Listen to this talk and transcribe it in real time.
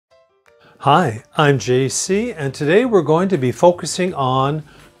Hi, I'm JC, and today we're going to be focusing on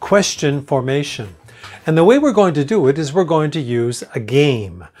question formation. And the way we're going to do it is we're going to use a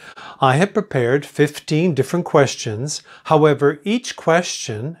game. I have prepared 15 different questions. However, each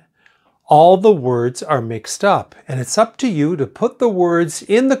question, all the words are mixed up, and it's up to you to put the words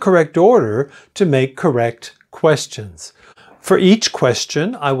in the correct order to make correct questions. For each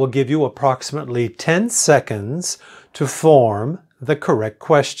question, I will give you approximately 10 seconds to form the correct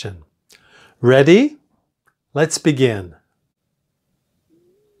question. Ready? Let's begin.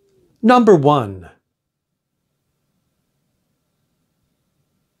 Number 1.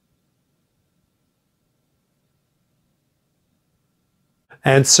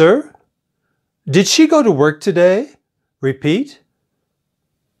 Answer. Did she go to work today? Repeat.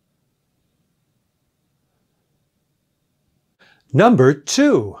 Number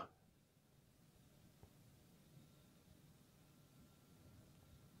 2.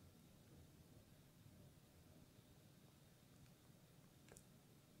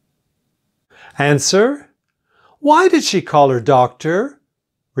 Answer. Why did she call her doctor?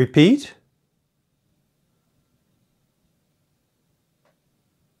 Repeat.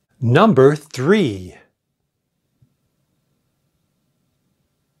 Number 3.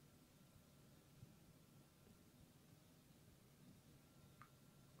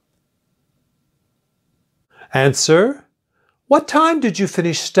 Answer. What time did you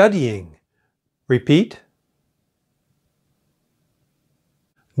finish studying? Repeat.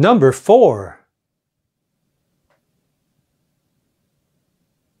 Number 4.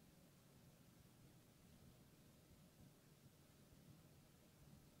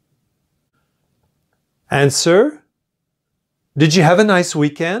 Answer. Did you have a nice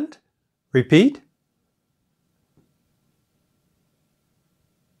weekend? Repeat.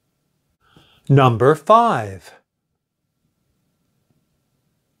 Number 5.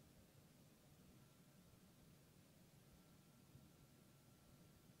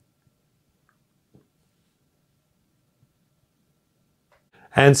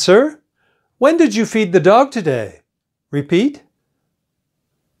 Answer. When did you feed the dog today? Repeat.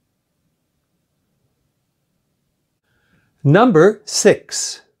 Number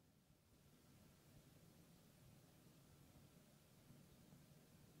 6.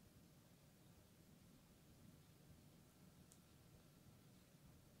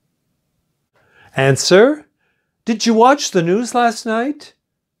 Answer. Did you watch the news last night?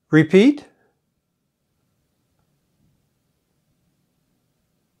 Repeat.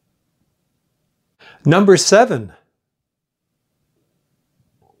 Number 7.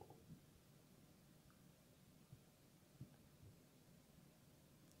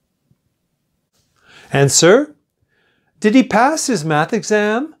 Answer. Did he pass his math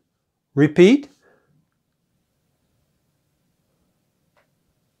exam? Repeat.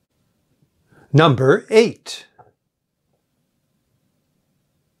 Number 8.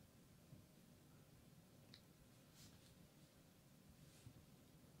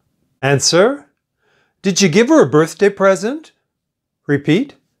 Answer. Did you give her a birthday present?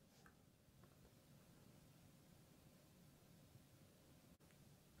 Repeat.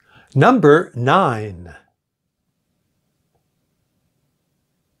 Number 9.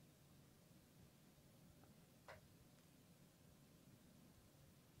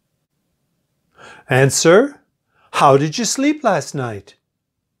 Answer. How did you sleep last night?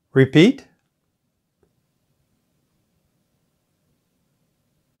 Repeat.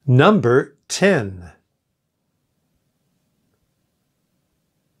 Number 10.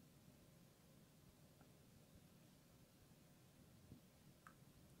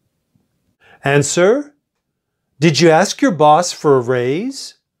 Answer. Did you ask your boss for a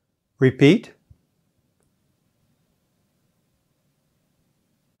raise? Repeat.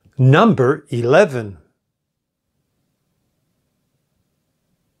 Number 11.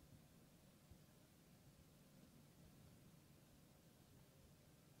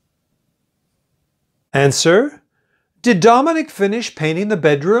 Answer. Did Dominic finish painting the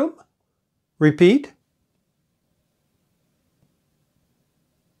bedroom? Repeat.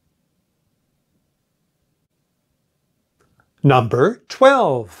 Number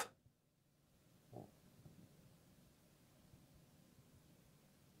 12.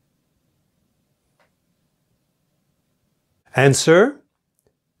 Answer.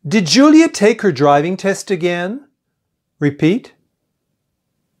 Did Julia take her driving test again? Repeat.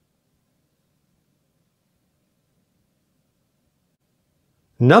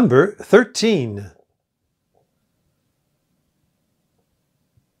 Number 13.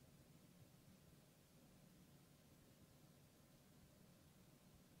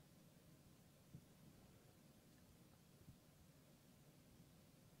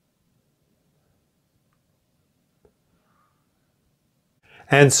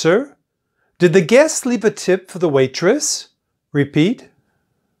 Answer. Did the guest leave a tip for the waitress? Repeat.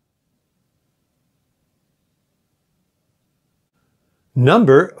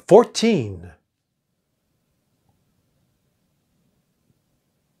 Number 14.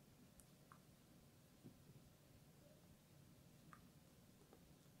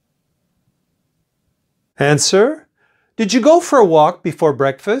 Answer. Did you go for a walk before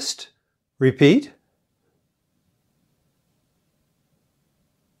breakfast? Repeat.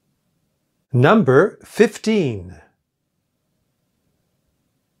 Number 15.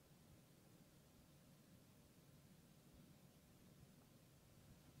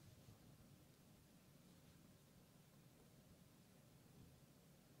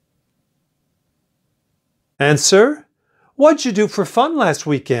 Answer. What'd you do for fun last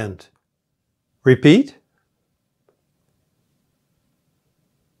weekend? Repeat.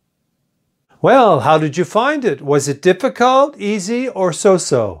 Well, how did you find it? Was it difficult, easy, or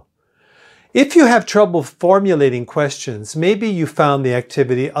so-so? If you have trouble formulating questions, maybe you found the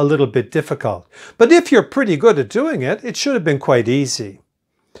activity a little bit difficult. But if you're pretty good at doing it, it should have been quite easy.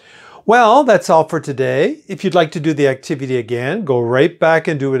 Well, that's all for today. If you'd like to do the activity again, go right back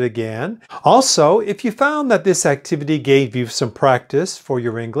and do it again. Also, if you found that this activity gave you some practice for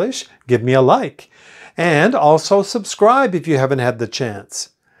your English, give me a like. And also subscribe if you haven't had the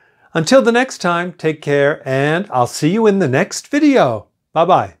chance. Until the next time, take care, and I'll see you in the next video.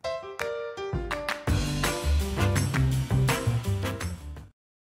 Bye-bye.